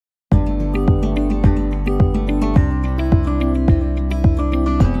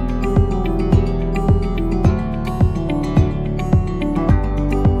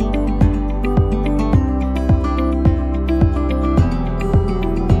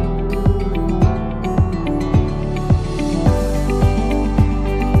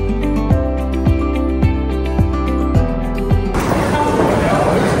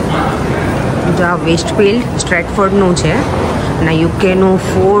જો આ વેસ્ટફિલ્ડ સ્ટ્રેટફોર્ડનું છે અને યુકેનું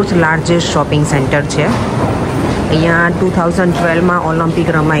 4th લાર્જેસ્ટ શોપિંગ સેન્ટર છે. અહીંયા 2012માં ઓલિમ્પિક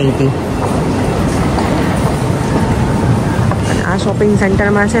રમાઈ હતી. અને આ શોપિંગ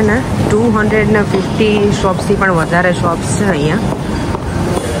સેન્ટરમાં છે ને 250 શોપ્સથી પણ વધારે શોપ્સ છે. અહીંયા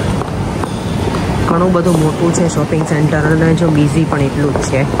ઘણું બધું મોટું છે શોપિંગ સેન્ટર અને જો બિઝી પણ એટલું જ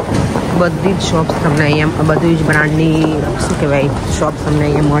છે. બધી જ શોપ્સ તમને અહીંયા બધી જ બ્રાન્ડની શું કહેવાય શોપ્સ તમને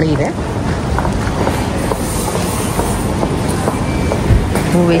અહીંયા મળી રહે.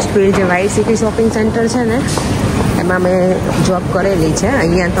 હું વેસ્ટફિલ્ડ જે વાઇટ સિટી શોપિંગ સેન્ટર છે ને એમાં મેં જોબ કરેલી છે.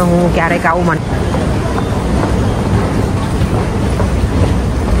 અહીંયા તો હું ક્યારેક આવું મોર્નિંગ.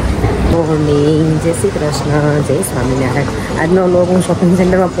 જય શ્રી કૃષ્ણ, જય સ્વામિનારાયણ. આજનો લોક હું શોપિંગ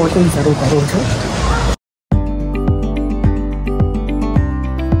સેન્ટરમાં પહોંચીને શરૂ કરું છું.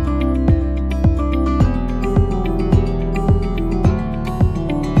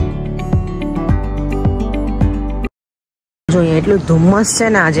 જો અહીંયા એટલું ધુમ્મસ છે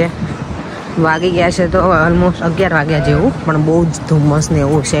ને આજે વાગી ગયા છે તો ઓલમોસ્ટ 11 વાગ્યા જેવું, પણ બહુ જ ધુમ્મસ ને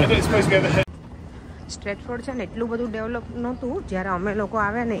એવું છે. સ્ટ્રેટફોર્ડ છે ને એટલું બધું ડેવલપ નહોતું જ્યારે અમે લોકો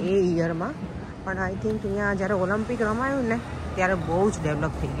આવ્યા ને એ યરમાં, પણ આઈ થિંક અહીંયા જ્યારે ઓલિમ્પિક રમાયું ને ત્યારે બહુ જ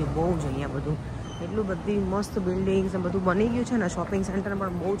ડેવલપ થઈ ગયું. બહુ જ અહીંયા બધું એટલું બધી મસ્ત બિલ્ડિંગ્સ ને બધું બની ગયું છે ને. શોપિંગ સેન્ટર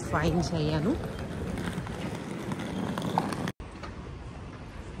પણ બહુ જ ફાઇન છે અહીંયાનું.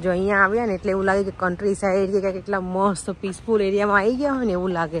 જો અહીંયા આવ્યા ને એટલે એવું લાગે કે કન્ટ્રી સાઈડ કે કેટલા મસ્ત પીસફુલ એરિયામાં આવી ગયા હોય ને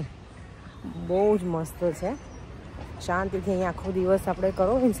એવું લાગે. બહુ જ મસ્ત છે. શાંતિથી અહીંયા આખો દિવસ આપણે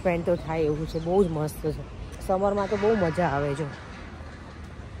કરો ને સ્પેન્ડ તો થાય એવું છે. બહુ જ મસ્ત છે. સમરમાં તો બહુ મજા આવે છે.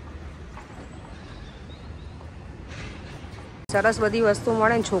 સરસ બધી વસ્તુ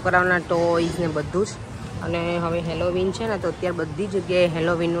મળે ને છોકરાઓના ટોયસ ને બધું જ. અને હવે હેલોવીન છે ને તો અત્યારે બધી જગ્યાએ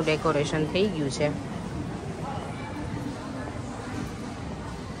હેલોવીનનું ડેકોરેશન થઈ ગયું છે.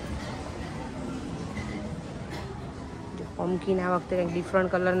 પમ્પકિન આ વખતે કંઈક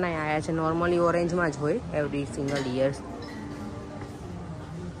ડિફરન્ટ કલરના આવ્યા છે. નોર્મલી ઓરેન્જમાં જ હોય એવરી સિંગલ યર્સ.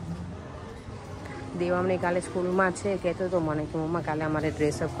 દેવામને કાલે સ્કૂલમાં છે કહેતો હતો મને કે મમ્મા કાલે અમારે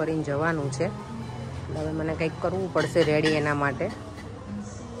ડ્રેસઅપ કરીને જવાનું છે. હવે મને કંઈક કરવું પડશે રેડી એના માટે.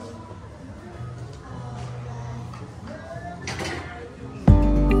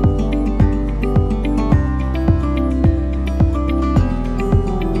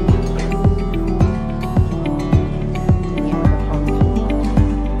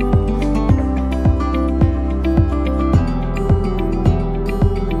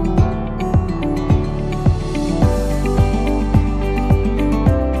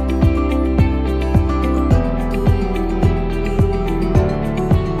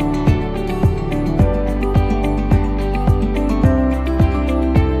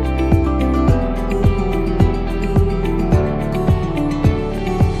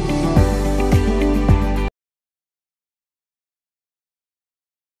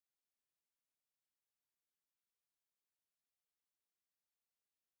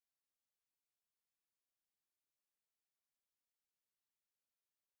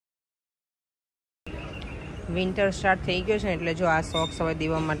 વિન્ટર સ્ટાર્ટ થઈ ગયો છે એટલે જો આ સોક્સ હવે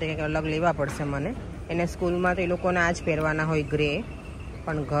દેવા માટે કંઈક અલગ લેવા પડશે મને. એને સ્કૂલમાં તો એ લોકોને આ જ પહેરવાના હોય ગ્રે,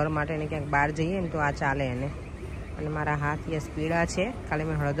 પણ ઘર માટે એને ક્યાંક બહાર જઈએ ને તો આ ચાલે એને. અને મારા હાથ યસ પીળા છે, કાલે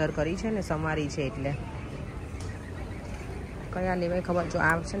મેં હળદર કરી છે ને સમારી છે એટલે. કયા લેવાય ખબર? જો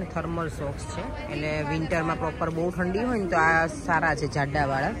આ છે ને થર્મલ સોક્સ છે એટલે વિન્ટરમાં પ્રોપર બહુ ઠંડી હોય ને તો આ સારા છે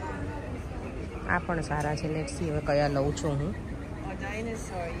જાડાવાળા. આ પણ સારા છે. લેટ્સ સી હવે કયા લઉં છું હું.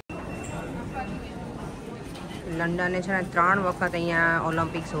 લંડને છે ને 3 વખત અહીંયા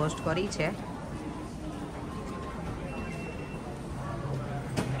ઓલિમ્પિક્સ હોસ્ટ કરી છે.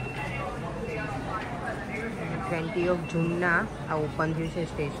 જૂનના આ ઓપન થયું છે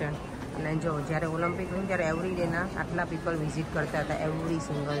સ્ટેશન. અને જો જ્યારે ઓલિમ્પિક હોય ત્યારે એવરી ડેના આટલા પીપલ વિઝિટ કરતા હતા, એવરી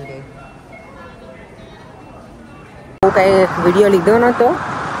સિંગલ ડે. હું કાંઈ વિડીયો લીધો નહોતો,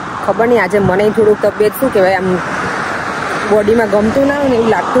 ખબર નહીં આજે મને થોડુંક તબિયત શું કહેવાય આમ બોડીમાં ગમતું ના હોય ને એવું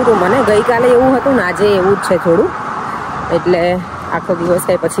લાગતું હતું મને. ગઈકાલે એવું હતું ને આજે એવું જ છે થોડું. એટલે આખો દિવસ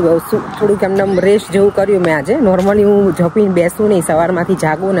કાંઈ પછી થોડુંક એમને રેસ્ટ જેવું કર્યું મેં આજે. નોર્મલી હું ઝપીને બેસું નહીં, સવારમાંથી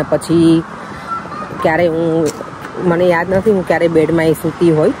જાગું ને પછી ક્યારે મને યાદ નથી હું ક્યારે બેડમાં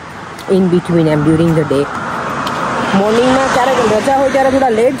સૂતી હોય in between M during the day. મોર્નિંગમાં ક્યારેક રજા હોય ત્યારે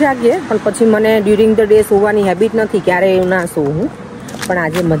થોડા લેટ જાગીએ, પણ પછી મને ડ્યુરિંગ ધ ડે સુવાની હેબિટ નથી, ક્યારેય એવું ના સૂવું હું. પણ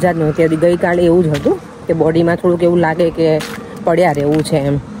આજે મજા જ નહોતી. ગઈકાલે એવું જ હતું કે બોડીમાં થોડુંક એવું લાગે કે પડ્યા રહેવું છે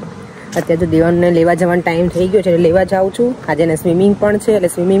એમ. અત્યારે તો દેવાનને લેવા જવાનો ટાઈમ થઈ ગયો છે એટલે લેવા જાઉં છું. આજે એને સ્વિમિંગ પણ છે એટલે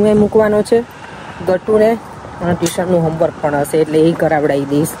સ્વિમિંગમાં મૂકવાનો છે ગટુને. અને ટ્યુશનનું હોમવર્ક પણ હશે એટલે એ કરાવડાવી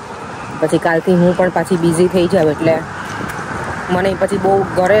દઈશ. પછી કાલથી હું પણ પાછી બિઝી થઈ જાઉં એટલે મને પછી બહુ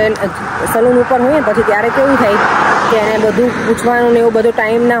ઘરે સલૂન ઉપર હોય ને પછી ત્યારે કેવું થાય કે એને બધું પૂછવાનું ને એવું બધો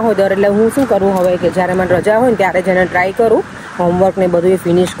ટાઈમ ના હોય દર. એટલે હું શું કરું હવે કે જ્યારે મને રજા હોય ને ત્યારે જ એને ટ્રાય કરું હોમવર્ક ને બધું એ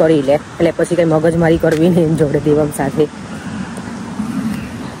ફિનિશ કરી લે, એટલે પછી કંઈ મગજમારી કરવી નહીં એમ જોડે દેવમ સાથે.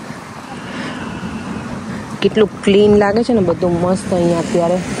 કેટલું ક્લીન લાગે છે ને બધું મસ્ત અહીંયા.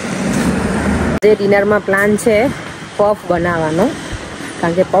 અત્યારે જે ડિનરમાં પ્લાન છે પફ બનાવવાનો,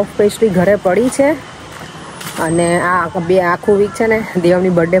 કારણ કે પફ પેસ્ટ્રી ઘરે પડી છે અને આ આખું વીક છે ને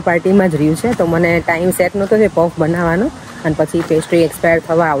દેવમની બર્થડે પાર્ટીમાં જ રહ્યું છે, તો મને ટાઈમ સેટ નહોતો છે પફ બનાવવાનો અને પછી પેસ્ટ્રી એક્સપાયર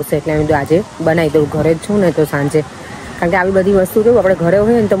થવા આવશે એટલે મેં આજે બનાવી દઉં. ઘરે જ છું ને તો સાંજે, કારણ કે આવી બધી વસ્તુ કેવું આપણે ઘરે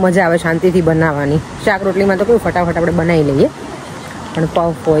હોય ને તો મજા આવે શાંતિથી બનાવવાની. શાક રોટલીમાં તો કેવું ફટાફટ આપણે બનાવી લઈએ, પણ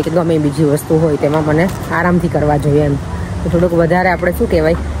પફ હોય કે ગમે બીજી વસ્તુ હોય તેમાં મને આરામથી કરવા જોઈએ એમ, તો થોડુંક વધારે આપણે શું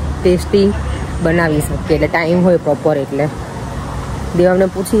કહેવાય ટેસ્ટી બનાવી શકીએ એટલે ટાઈમ હોય પ્રોપર. એટલે દેવામને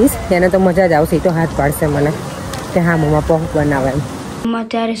પૂછીશ એને તો મજા જ આવશે, તો હાથ પાડશે મને કે હા મમ્મા પફ બનાવે એમ. મમ્મા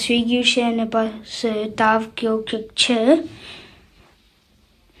અત્યારે સુઈ ગયું છે અને પાસે તાવ કેવું કંઈક છે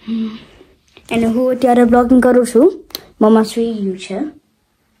અને હું અત્યારે બ્લોગિંગ કરું છું. મમ્મા સુઈ ગયું છે.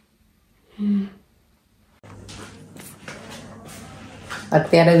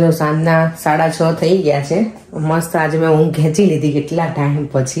 અત્યારે જો સાંજના 6:30 થઈ ગયા છે. મસ્ત આજે મેં ઊંઘ ખેંચી લીધી કેટલા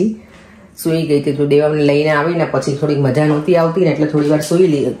ટાઈમ પછી. સુઈ ગઈ હતી તો દેવામને લઈને આવીને પછી થોડીક મજા નહોતી આવતી ને એટલે થોડી વાર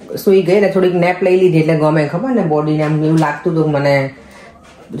સુઈ ગઈ ને થોડીક નેપ લઈ લીધી એટલે ગમે ખબર ને બોડીને આમ એવું લાગતું હતું મને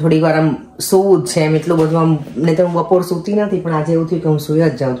થોડીક વાર આમ સૂવું જ છે એમ, એટલું બધું આમ. નહીં તો હું બપોર સૂતી નથી પણ આજે એવું થયું કે હું સુઈ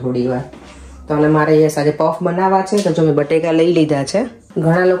જ જાઉં થોડી વાર. તો અને મારે આજે પફ બનાવવા છે તો જો મેં બટેકા લઈ લીધા છે.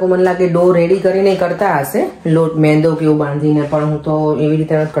 ઘણા લોકો મને લાગે ડો રેડી કરીને કરતા હશે, લોટ મેંદો કેવું બાંધીને, પણ હું તો એવી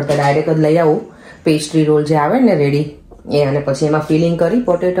રીતે નથી કરતા, ડાયરેક્ટ જ લઈ આવું પેસ્ટ્રી રોલ જે આવે ને રેડી એ, અને પછી એમાં ફિલિંગ કરી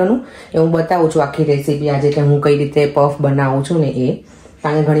પોટેટોનું એ હું બતાવું છું આખી રેસીપી આજે કે હું કઈ રીતે પફ બનાવું છું ને એ.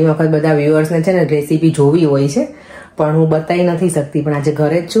 કારણ કે ઘણી વખત બધા વ્યુઅર્સને છે ને રેસીપી જોવી હોય છે પણ હું બતાવી નથી શકતી, પણ આજે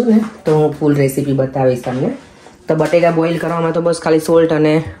ઘરે જ છું ને તો હું ફૂલ રેસીપી બતાવીશ તમને. તો બટેકા બોઇલ કરવામાં તો બસ ખાલી સોલ્ટ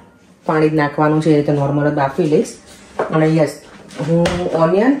અને પાણી જ નાખવાનું છે, એ રીતે નોર્મલ જ બાફી લઈશ. અને યસ હું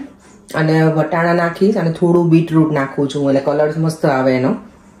ઓનિયન અને વટાણા નાખીશ અને થોડું બીટરૂટ નાખું છું એટલે કલર મસ્ત આવે એનો.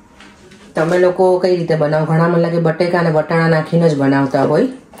 તમે લોકો કઈ રીતે બનાવો? ઘણા મને લાગે બટેકા અને વટાણા નાખીને જ બનાવતા હોય,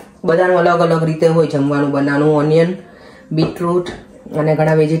 બધાનું અલગ અલગ રીતે હોય જમવાનું બનાવવાનું. ઓનિયન, બીટરૂટ અને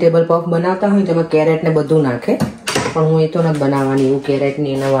ઘણા વેજીટેબલ પફ બનાવતા હોય જેમાં કેરેટ ને બધું નાખે, પણ હું એ તો નથી બનાવવાની એવું કેરેટ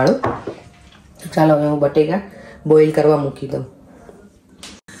ની એના વાળું. ચાલો હવે હું બટેકા બોઇલ કરવા મૂકી દઉં.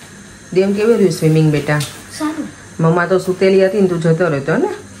 દેવમ કેવું રહ્યું સ્વિમિંગ બેટા? સારું. મમ્મા તો સુતેલી હતી ને તું જતો રહેતો ને.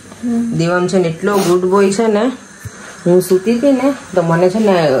 દેવમ છે ને એટલો ગુડ બોય છે ને, હું સૂતી હતી ને તો મને છે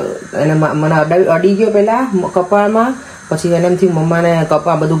ને એને મને અડી ગયો પેલા કપાળમાં, પછી એનેમથી મમ્માને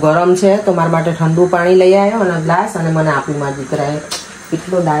કપા બધું ગરમ છે તો મારા માટે ઠંડુ પાણી લઈ આવ્યો અને ગ્લાસ અને મને આપ્યું મારા દીકરાએ.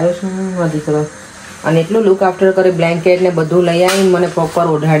 એટલો ડાયો છે મારો દીકરો, અને એટલું લુક આફ્ટર કરી બ્લેન્કેટ ને બધું લઈ આવીને મને પ્રોપર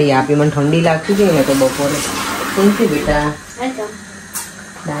ઓઢાડી આપી. મને ઠંડી લાગતી હતી ને તો બપોરે. શું છે બેટા?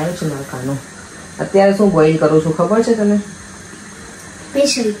 ડાયો છે મારો કાનો. અત્યારે શું બોઇલ કરું છું ખબર છે તને?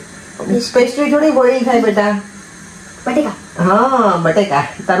 પેસ્ટ્રી થોડી બોઇલ થાય બેટા. બટેકા. હા બટેકા,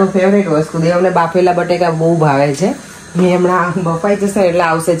 તારું ફેવરેટ વસ્તુ. દેવમને બાફેલા બટેકા બહુ ભાવે છે. મેં હમણાં બફાઈ જશે એટલે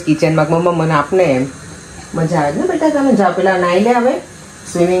આવશે જ કિચનમાં, મમ્મા મને આપને એમ. મજા આવે ને બેટા તમે જાઓ પેલા નાઈ લે, હવે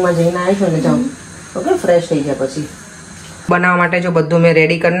સ્વિમિંગમાં જઈને આવી છો એટલે જાઓ ઓકે, ફ્રેશ થઈ જાય પછી. બનાવવા માટે જો બધું મેં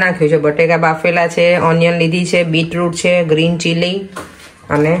રેડી કરી નાખ્યું છે. બટેકા બાફેલા છે, ઓનિયન લીધી છે, બીટરૂટ છે, ગ્રીન ચીલી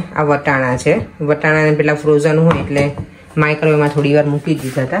અને આ વટાણા છે. વટાણાને પેલા ફ્રોઝન હોય એટલે માઇક્રોવેવમાં થોડી વાર મૂકી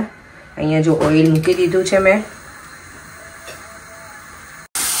દીધા હતા. અહીંયા જો ઓઇલ મૂકી દીધું છે મેં.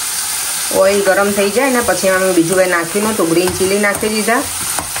 ઓઇલ ગરમ થઈ જાય ને પછી એમાં મેં બીજું કંઈ નાખ્યું નહોતું. ગ્રીન ચીલી નાખી દીધા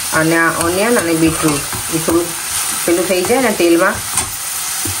અને આ ઓનિયન અને બીટરૂટ એ થોડું પેલું થઈ જાય ને તેલમાં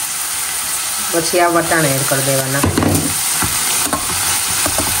પછી આ વટાણા એડ કરી દેવાના.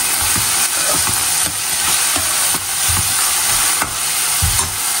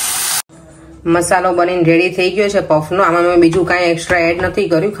 મસાલો બનીને રેડી થઈ ગયો છે પફનો. આમાં મેં બીજું કાંઈ એક્સ્ટ્રા એડ નથી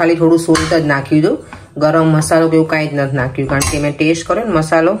કર્યું, ખાલી થોડું સોલ્ટ જ નાખ્યું હતું. ગરમ મસાલો કે એવું કાંઈ જ નથી નાખ્યું, કારણ કે મેં ટેસ્ટ કર્યો ને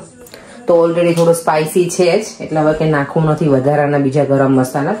મસાલો તો ઓલરેડી થોડો સ્પાઇસી છે જ, એટલે હવે કંઈ નાખવું નથી વધારાના બીજા ગરમ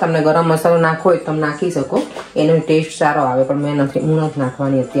મસાલા. તમને ગરમ મસાલો નાખવો હોય તમે નાખી શકો, એનો ટેસ્ટ સારો આવે, પણ હું નથી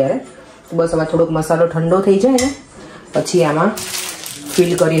નાખવાની અત્યારે. બસ હવે થોડોક મસાલો ઠંડો થઈ જાય ને પછી આમાં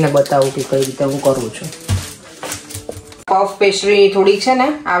ફિલ કરીને બતાવું કે કઈ રીતે હું કરું છું. પફ પેસ્ટ્રી થોડી છે ને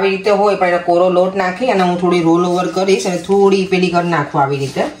આવી રીતે હોય પણ એને કોરો લોટ નાખી અને હું થોડી રોલ ઓવર કરીશ અને થોડી પેલી કરી નાખું આવી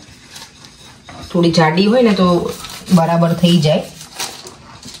રીતે. થોડી જાડી હોય ને તો બરાબર થઈ જાય.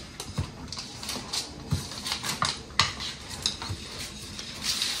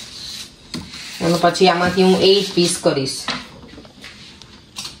 અને પછી આમાંથી હું 8 પીસ કરીશ.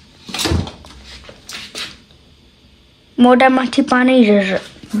 મોઢામાંથી પાણી આવી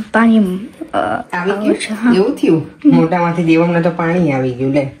ગયું એવું થયું મોઢામાંથી દેવમને તો પાણી આવી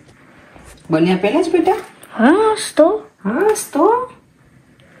ગયું લે બન્યા પહેલા જ બેટા હા તો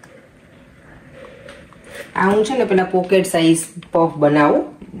આ હું છે ને પેલા પોકેટ સાઈઝ પફ બનાવું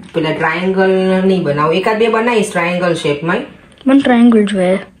પેલા ટ્રાયેંગલ નહીં બનાવું એકાદ બે બનાવીશ ટ્રાયેંગલ શેપમાં મને ટ્રાયેંગલ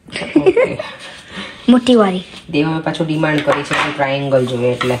જોઈએ મોટી વાળી દેવામાં પાછું ડિમાન્ડ કરી છે ટ્રાયેંગલ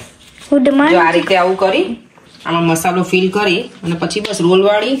જોઈએ એટલે હું ડિમાન્ડ જો આ રીતે આવું કરી આમાં મસાલો ફિલ કરી અને પછી બસ રોલ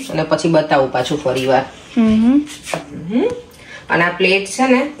વાળી અને પછી બતાવું પાછું ફરીવાર અને આ પ્લેટ છે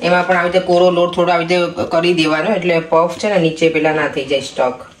ને એમાં પણ આવી રીતે કોરો લોટ થોડો આવી રીતે કરી દેવાનો એટલે પફ છે ને નીચે પેલા ના થઈ જાય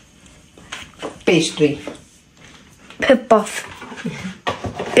સ્ટક પેસ્ટ્રી પફ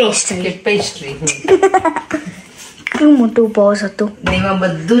પેસ્ટ્રી કેટલું મોટું પફ હતું એમાં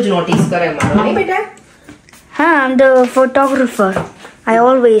બધું જ નોટિસ કરે મારો નહીં બેટા હા આઈ am the photographer I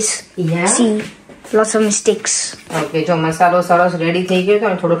always Yeah. C lots of mistakes. Okay જો મસાલો સરસ રેડી થઈ ગયો તો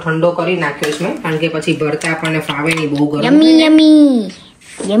થોડો ઠંડો કરી નાખ્યો છે મેં કારણ કે પછી ભરતા આપણને ફાવે નહીં બહુ ગરમ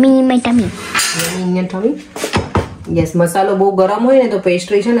Yummy my tummy. ઇન્ડિયન થવી યસ મસાલો બહુ ગરમ હોય ને તો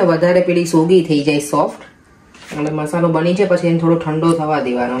પેસ્ટ્રી છે ને વધારે પેલી સોગી થઈ જાય સોફ્ટ અને મસાલો બની છે પછી એને થોડો ઠંડો થવા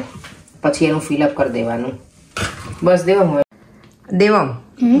દેવાનો પછી એનું ફિલઅપ કરી દેવાનું બસ દેવમ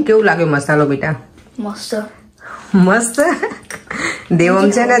કેવું લાગ્યો મસાલો બેટા મસ્ત દેવમ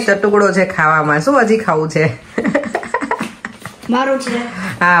છે ને ચટુકડો છે ખાવામાં શું હજી ખાવું છે મારું છે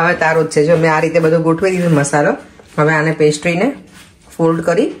હા હવે તારું જ છે જો મેં આ રીતે બધું ગોઠવી દીધું મસાલો હવે આને પેસ્ટ્રીને ફોલ્ડ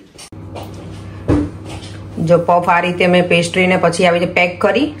કરી જો પફ આ રીતે મેં પેસ્ટ્રીને પછી આવી રીતે પેક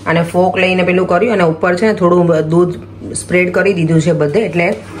કરી અને ફોક લઈને પેલું કર્યું અને ઉપર છે ને થોડું દૂધ સ્પ્રેડ કરી દીધું છે બધે એટલે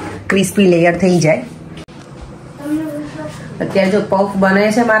ક્રિસ્પી લેયર થઈ જાય અત્યારે જો પફ બને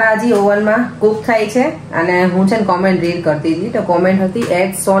છે મારા હજી ઓવનમાં કુક થાય છે અને હું છે ને કોમેન્ટ રીડ કરતી હતી તો કોમેન્ટ હતી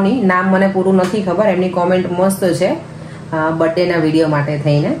એડ સોની નામ મને પૂરું નથી ખબર એમની કોમેન્ટ મસ્ત છે બર્થડેના વિડીયો માટે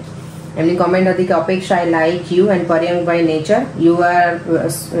થઈને એમની કોમેન્ટ હતી કે અપેક્ષા I like you and Paryank by nature you are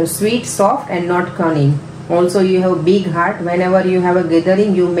sweet soft and not cunning also you have big heart van ever you have a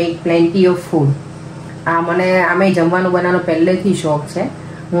gathering you make plenty of food આ મને આમે જમવાનું બનાવવાનો પહેલેથી શોખ છે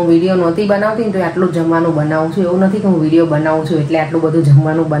હું વિડીયો નહોતી બનાવતી ને તો આટલું જમવાનું બનાવું છું એવું નથી કે હું વિડીયો બનાવું છું એટલે આટલું બધું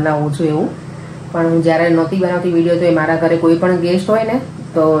જમવાનું બનાવું છું એવું પણ હું જ્યારે નહોતી બનાવતી વિડીયો તો એ મારા ઘરે કોઈ પણ ગેસ્ટ હોય ને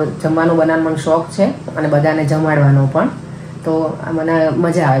તો જમવાનું બનાવવાનો મને શોખ છે અને બધાને જમાડવાનો પણ તો મને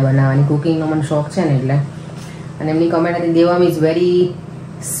મજા આવે બનાવવાની કુકિંગનો મને શોખ છે ને એટલે અને એમની કમેન્ટ હતી Devam is very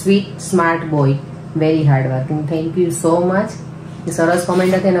sweet smart boy very hard working thank you so much સરસ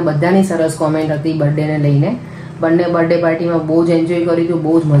કોમેન્ટ હતી અને બધાની સરસ કોમેન્ટ હતી બર્થડેને લઈને બંને બર્થડે પાર્ટીમાં બહુ જ એન્જોય કરી હતું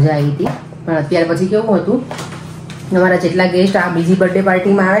બહુ જ મજા આવી હતી પણ અત્યાર પછી કેવું હતું અમારા જેટલા ગેસ્ટ આ બીજી બર્થડે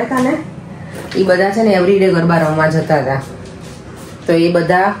પાર્ટીમાં આવ્યા હતા ને એ બધા છે ને એવરીડે ગરબા રમવા જતા હતા તો એ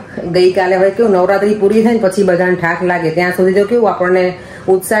બધા ગઈકાલે હવે કેવું નવરાત્રી પૂરી થાય ને પછી બધાને ઠાક લાગે ત્યાં સુધી તો કેવું આપણને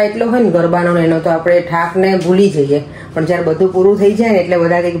ઉત્સાહ એટલો હોય ને ગરબાનો એનો તો આપણે ઠાકને ભૂલી જઈએ પણ જ્યારે બધું પૂરું થઈ જાય ને એટલે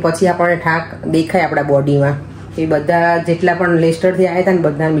બધા કે પછી આપણને ઠાક દેખાય આપણા બોડીમાં એ બધા જેટલા પણ લેસ્ટરથી આવ્યા હતા ને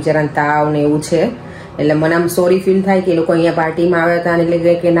બધા બિચારાને તાવ ને એવું છે એટલે મને આમ સોરી ફીલ થાય કે એ લોકો અહીંયા પાર્ટીમાં આવ્યા હતા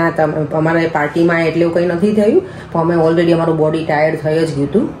એટલે કે ના અમારા પાર્ટીમાં એટલે એવું કંઈ નથી થયું પણ અમે ઓલરેડી અમારું બોડી ટાયર્ડ થઈ જ ગયું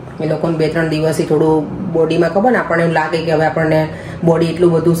હતું એ લોકોને 2-3 દિવસથી થોડું બોડીમાં ખબર ને આપણને એવું લાગે કે હવે આપણને બોડી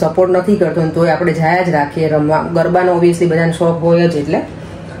એટલું બધું સપોર્ટ નથી કરતું ને તોય આપણે જાય જ રાખીએ રમવા ગરબાનો ઓબ્વિયસલી બધાને શોખ હોય જ એટલે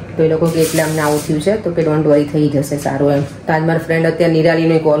તો એ લોકો કે એટલે અમને આવું થયું છે તો કે ડોન્ટ વરી થઈ જશે સારું એમ તો આજ મારા ફ્રેન્ડ અત્યારે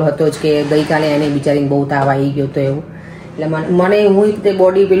નિરાલીનો કોલ હતો જ કે ગઈકાલે એને બિચારીને બહુ તાવ આવી ગયો તો એવું એટલે મને હું તે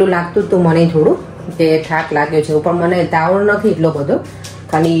બોડી પેલું લાગતું હતું મને થોડું કે થાક લાગ્યો છે પણ મને તાવ નથી એટલો બધો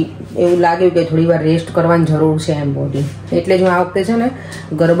ખાલી એવું લાગ્યું કે થોડી વાર રેસ્ટ કરવાની જરૂર છે એમ બોડી એટલે જ હું આ વખતે છે ને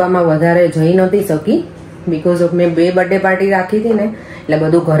ગરબામાં વધારે જઈ નહોતી શકી બીકોઝ ઓફ મેં 2 બર્થડે પાર્ટી રાખી હતી ને એટલે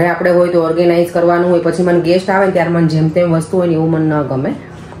બધું ઘરે આપણે હોય તો ઓર્ગેનાઇઝ કરવાનું હોય પછી મને ગેસ્ટ આવે ને ત્યારે મને જેમ તેમ વસ્તુ હોય ને એવું મને ન ગમે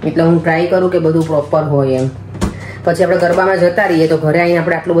એટલે હું ટ્રાય કરું કે બધું પ્રોપર હોય એમ પછી આપણે ગરબામાં જતા રહીએ તો ઘરે આવીને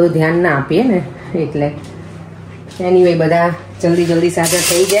આપણે આટલું બધું ધ્યાન ના આપીએ ને એટલે એનીવે બધા જલ્દી સાજા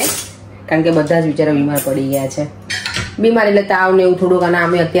થઈ જાય કારણ કે બધા જ બિચારા બીમાર પડી ગયા છે બીમાર એટલે તાવ ને એવું થોડુંક અને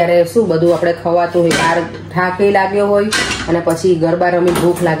અમે અત્યારે શું બધું આપણે ખવાતું હોય બહાર થાકે લાગ્યો હોય અને પછી ગરબા રમી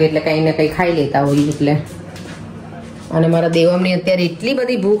ભૂખ લાગે એટલે કંઈ ને કંઈ ખાઈ લેતા હોય એટલે અને મારા દેવમની અત્યારે એટલી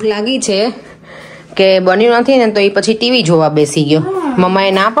બધી ભૂખ લાગી છે કે બન્યું નથી ને તો એ પછી ટીવી જોવા બેસી ગયો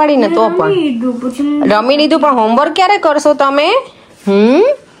મમ્માએ ના પાડી ને તો પણ રમી લીધું પણ હોમવર્ક ક્યારે કરશો તમે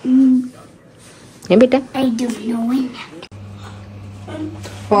હે બેટા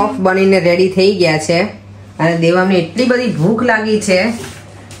પફ બનીને રેડી થઈ ગયા છે અને દેવમને એટલી બધી ભૂખ લાગી છે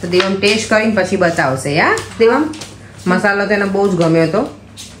તો દેવમ ટેસ્ટ કરીને પછી બતાવશે યા દેવમ મસાલો તેને બહુ જ ગમ્યો હતો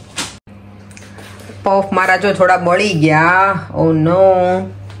પફ મારા જો થોડા બળી ગયા ઓ નો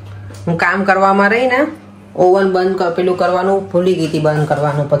હું કામ કરવામાં રહી ને ઓવન બંધ પેલું કરવાનું ભૂલી ગઈ હતી, બંધ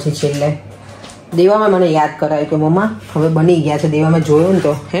કરવાનું. પછી છેલ્લે દેવામાં મને યાદ કરાયું કે મમ્મા હવે બની ગયા છે. દેવામાં જોયું ને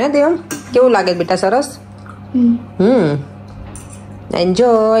તો હે ને દેવમ કેવું લાગે બેટા? સરસ.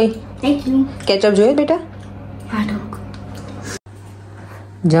 એન્જોય. Thank you. કેચઅપ જોઈએ બેટા? હા.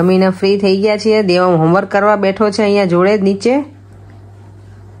 જમીને ફ્રી થઈ ગયા છીએ. દેવમ હોમવર્ક કરવા બેઠો છે અહીંયા જોડે જ નીચે.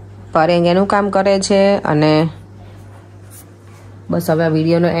 પરેંગ એનું કામ કરે છે. અને બસ હવે આ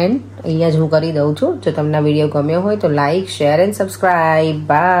વિડીયોનો એન્ડ અહીંયા જ હું કરી દઉં છું. જો તમને આ વિડીયો ગમ્યો હોય તો like, share and subscribe.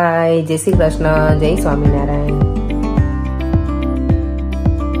 By. જય શ્રી કૃષ્ણ. જય સ્વામિનારાયણ.